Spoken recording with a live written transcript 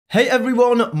Hey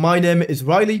everyone, my name is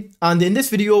Riley, and in this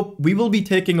video, we will be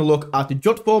taking a look at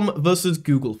Jotform versus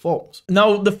Google Forms.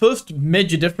 Now, the first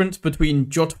major difference between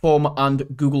Jotform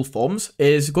and Google Forms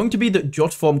is going to be that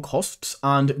Jotform costs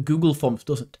and Google Forms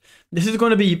doesn't. This is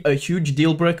going to be a huge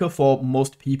deal breaker for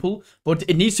most people, but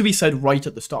it needs to be said right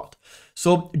at the start.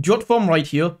 So Jotform right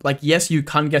here, like yes, you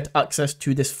can get access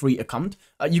to this free account.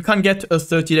 You can get a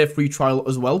 30-day free trial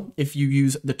as well if you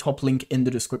use the top link in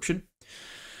the description.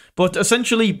 But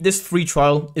essentially, this free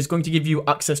trial is going to give you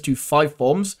access to 5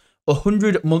 forms,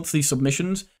 100 monthly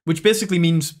submissions, which basically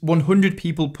means 100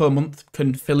 people per month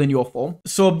can fill in your form.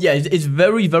 So yeah, it's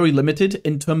very, very limited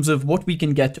in terms of what we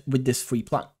can get with this free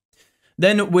plan.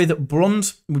 Then with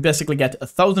Bronze, we basically get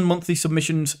 1,000 monthly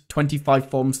submissions, 25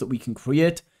 forms that we can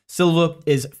create. Silver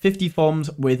is 50 forms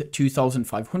with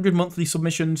 2,500 monthly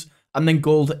submissions, and then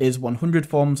Gold is 100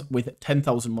 forms with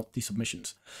 10,000 monthly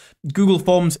submissions. Google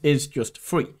Forms is just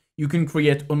free. You can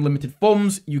create unlimited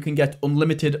forms, you can get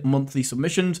unlimited monthly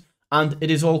submissions, and it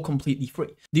is all completely free.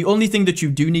 The only thing that you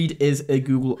do need is a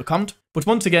Google account, but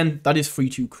once again, that is free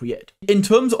to create. In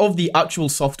terms of the actual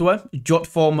software,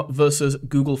 Jotform versus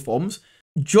Google Forms,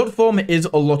 Jotform is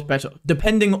a lot better,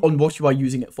 depending on what you are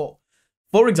using it for.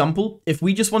 For example, if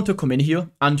we just want to come in here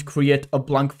and create a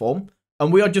blank form,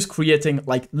 and we are just creating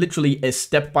like literally a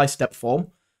step-by-step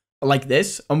form like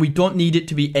this, and we don't need it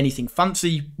to be anything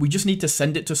fancy, we just need to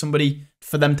send it to somebody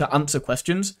for them to answer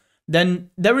questions, then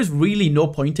there is really no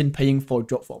point in paying for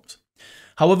Jotforms.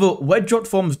 However, where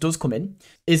Jotforms does come in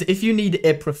is if you need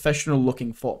a professional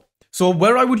looking form. So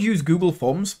where I would use Google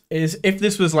Forms is if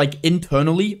this was like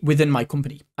internally within my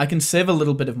company. I can save a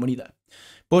little bit of money there.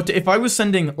 But if I was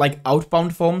sending like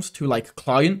outbound forms to like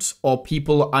clients or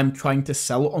people I'm trying to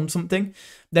sell on something,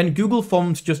 then Google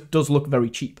Forms just does look very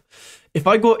cheap. If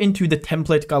I go into the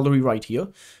template gallery right here,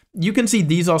 you can see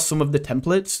these are some of the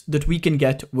templates that we can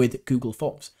get with Google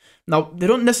Forms. Now, they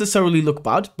don't necessarily look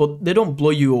bad, but they don't blow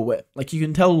you away. Like you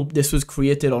can tell this was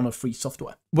created on a free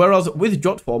software. Whereas with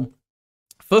Jotform,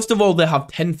 first of all, they have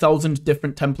 10,000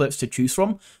 different templates to choose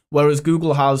from, whereas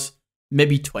Google has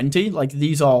maybe 20, like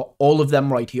these are all of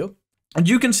them right here. And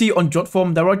you can see on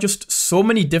Jotform, there are just so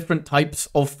many different types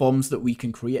of forms that we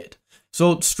can create.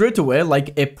 So straight away,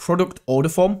 like a product order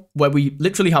form, where we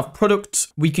literally have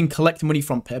products, we can collect money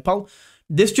from PayPal.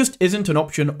 This just isn't an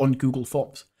option on Google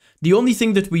Forms. The only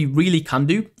thing that we really can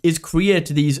do is create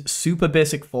these super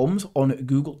basic forms on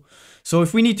Google. So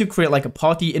if we need to create like a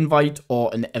party invite or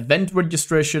an event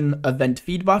registration, event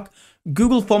feedback,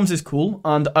 Google Forms is cool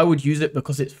and I would use it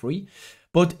because it's free.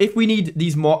 But if we need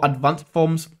these more advanced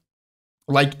forms,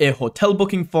 like a hotel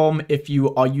booking form, if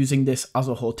you are using this as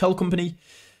a hotel company,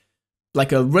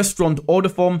 like a restaurant order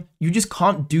form, you just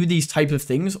can't do these type of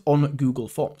things on Google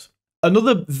Forms.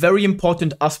 Another very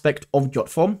important aspect of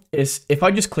Jotform is, if I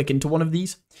just click into one of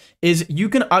these, is you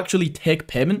can actually take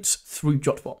payments through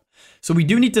Jotform. So we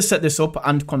do need to set this up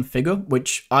and configure,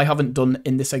 which I haven't done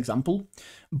in this example,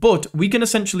 but we can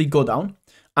essentially go down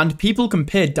and people can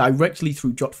pay directly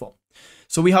through Jotform.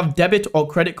 So we have debit or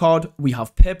credit card, we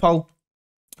have PayPal,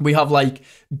 we have like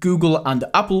Google and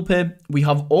Apple Pay. We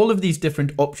have all of these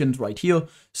different options right here.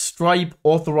 Stripe,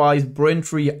 Authorize,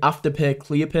 Braintree, Afterpay,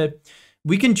 ClearPay.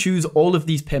 We can choose all of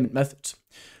these payment methods.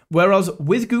 Whereas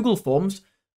with Google Forms,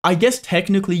 I guess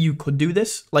technically you could do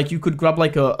this. Like you could grab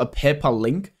like a PayPal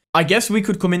link. I guess we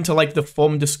could come into like the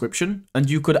form description and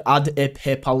you could add a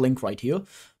PayPal link right here.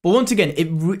 But once again, it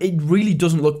really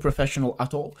doesn't look professional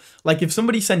at all. Like if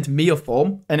somebody sent me a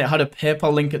form and it had a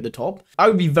PayPal link at the top, I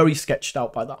would be very sketched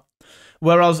out by that.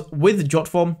 Whereas with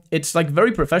Jotform, it's like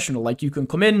very professional. Like you can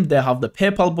come in, they have the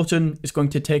PayPal button. It's going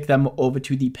to take them over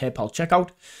to the PayPal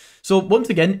checkout. So once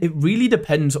again, it really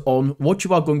depends on what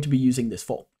you are going to be using this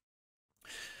for.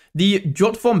 The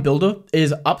Jotform builder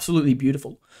is absolutely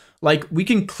beautiful. Like we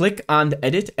can click and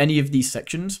edit any of these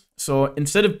sections. So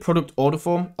instead of product order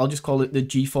form, I'll just call it the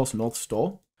GeForce North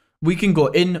Store. We can go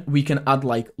in, we can add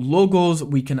like logos,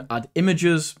 we can add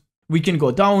images, we can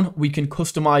go down, we can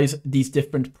customize these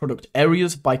different product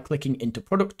areas by clicking into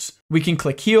products. We can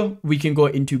click here, we can go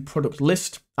into product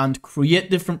list and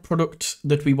create different products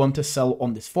that we want to sell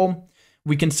on this form.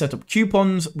 We can set up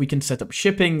coupons, we can set up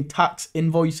shipping, tax,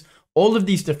 invoice, all of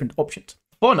these different options.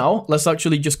 For now, let's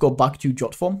actually just go back to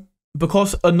Jotform.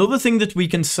 Because another thing that we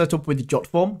can set up with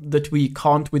Jotform that we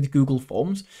can't with Google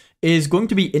Forms is going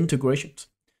to be integrations.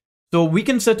 So we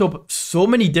can set up so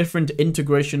many different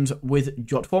integrations with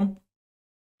Jotform.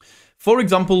 For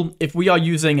example, if we are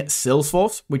using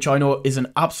Salesforce, which I know is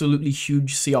an absolutely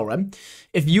huge CRM,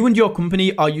 if you and your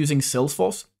company are using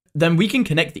Salesforce, then we can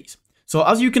connect these. So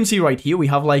as you can see right here, we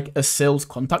have like a sales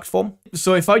contact form.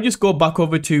 So if I just go back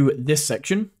over to this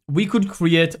section, we could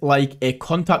create like a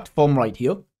contact form right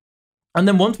here. And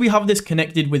then once we have this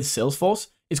connected with Salesforce,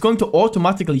 it's going to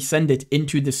automatically send it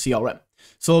into the CRM.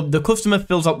 So the customer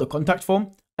fills out the contact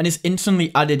form and it's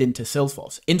instantly added into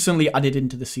Salesforce, instantly added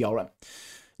into the CRM.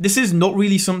 This is not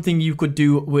really something you could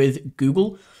do with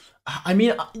Google. I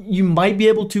mean, you might be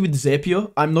able to with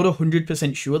Zapier. I'm not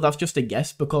 100% sure. That's just a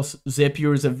guess because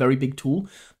Zapier is a very big tool.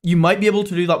 You might be able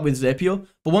to do that with Zapier.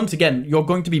 But once again, you're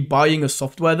going to be buying a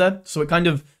software there. So it kind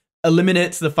of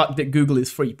eliminates the fact that Google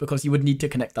is free because you would need to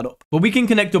connect that up. But we can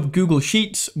connect up Google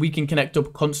Sheets. We can connect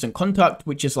up Constant Contact,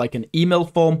 which is like an email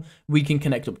form. We can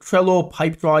connect up Trello,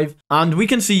 Pipedrive, and we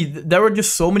can see there are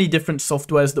just so many different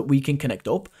softwares that we can connect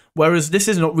up, whereas this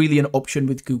is not really an option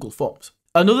with Google Forms.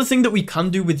 Another thing that we can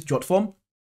do with Jotform,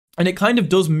 and it kind of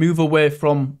does move away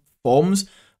from forms,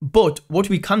 but what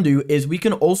we can do is we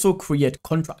can also create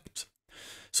contracts.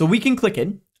 So we can click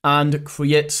in and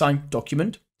create signed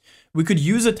document. We could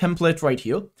use a template right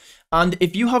here. And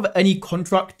if you have any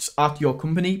contracts at your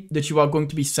company that you are going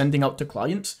to be sending out to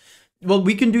clients, well,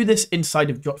 we can do this inside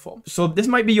of Jotform. So this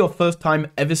might be your first time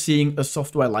ever seeing a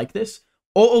software like this.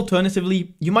 Or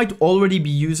alternatively, you might already be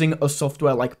using a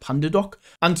software like PandaDoc,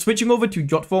 and switching over to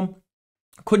Jotform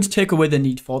could take away the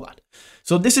need for that.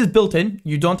 So this is built in.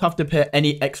 You don't have to pay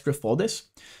any extra for this.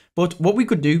 But what we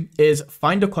could do is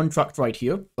find a contract right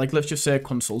here. Like let's just say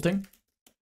consulting.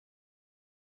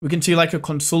 We can see like a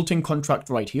consulting contract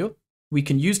right here. We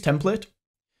can use template.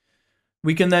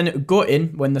 We can then go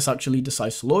in when this actually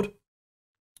decides to load.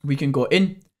 We can go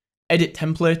in, edit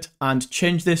template, and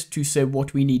change this to say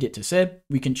what we need it to say.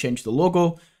 We can change the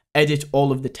logo, edit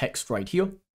all of the text right here,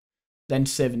 then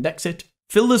save and exit.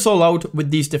 Fill this all out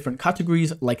with these different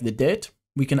categories like the date.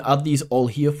 We can add these all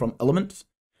here from elements.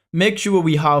 Make sure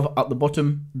we have at the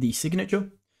bottom the signature.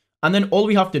 And then all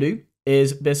we have to do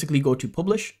is basically go to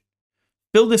publish.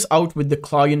 Fill this out with the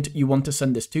client you want to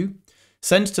send this to,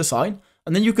 send to sign,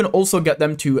 and then you can also get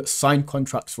them to sign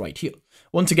contracts right here.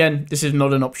 Once again, this is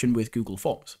not an option with Google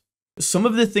Forms. Some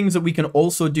of the things that we can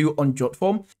also do on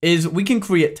Jotform is we can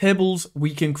create tables,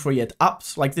 we can create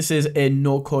apps, like this is a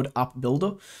no-code app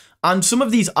builder. And some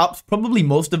of these apps, probably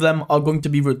most of them are going to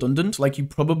be redundant, like you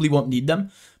probably won't need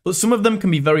them, but some of them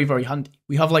can be very, very handy.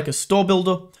 We have like a store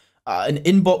builder, an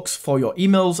inbox for your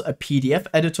emails, a PDF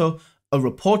editor, a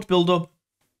report builder,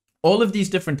 all of these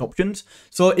different options.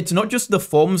 So it's not just the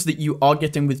forms that you are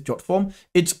getting with Jotform,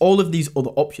 it's all of these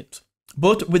other options.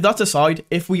 But with that aside,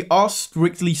 if we are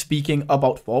strictly speaking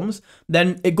about forms,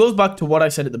 then it goes back to what I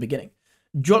said at the beginning.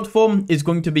 Jotform is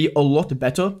going to be a lot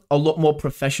better, a lot more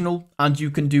professional, and you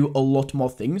can do a lot more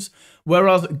things.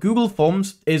 Whereas Google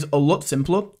Forms is a lot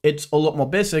simpler, it's a lot more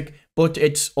basic, but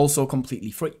it's also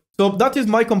completely free. So that is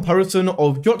my comparison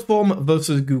of Jotform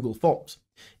versus Google Forms.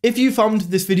 If you found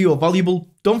this video valuable,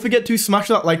 don't forget to smash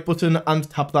that like button and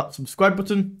tap that subscribe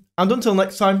button. And until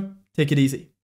next time, take it easy.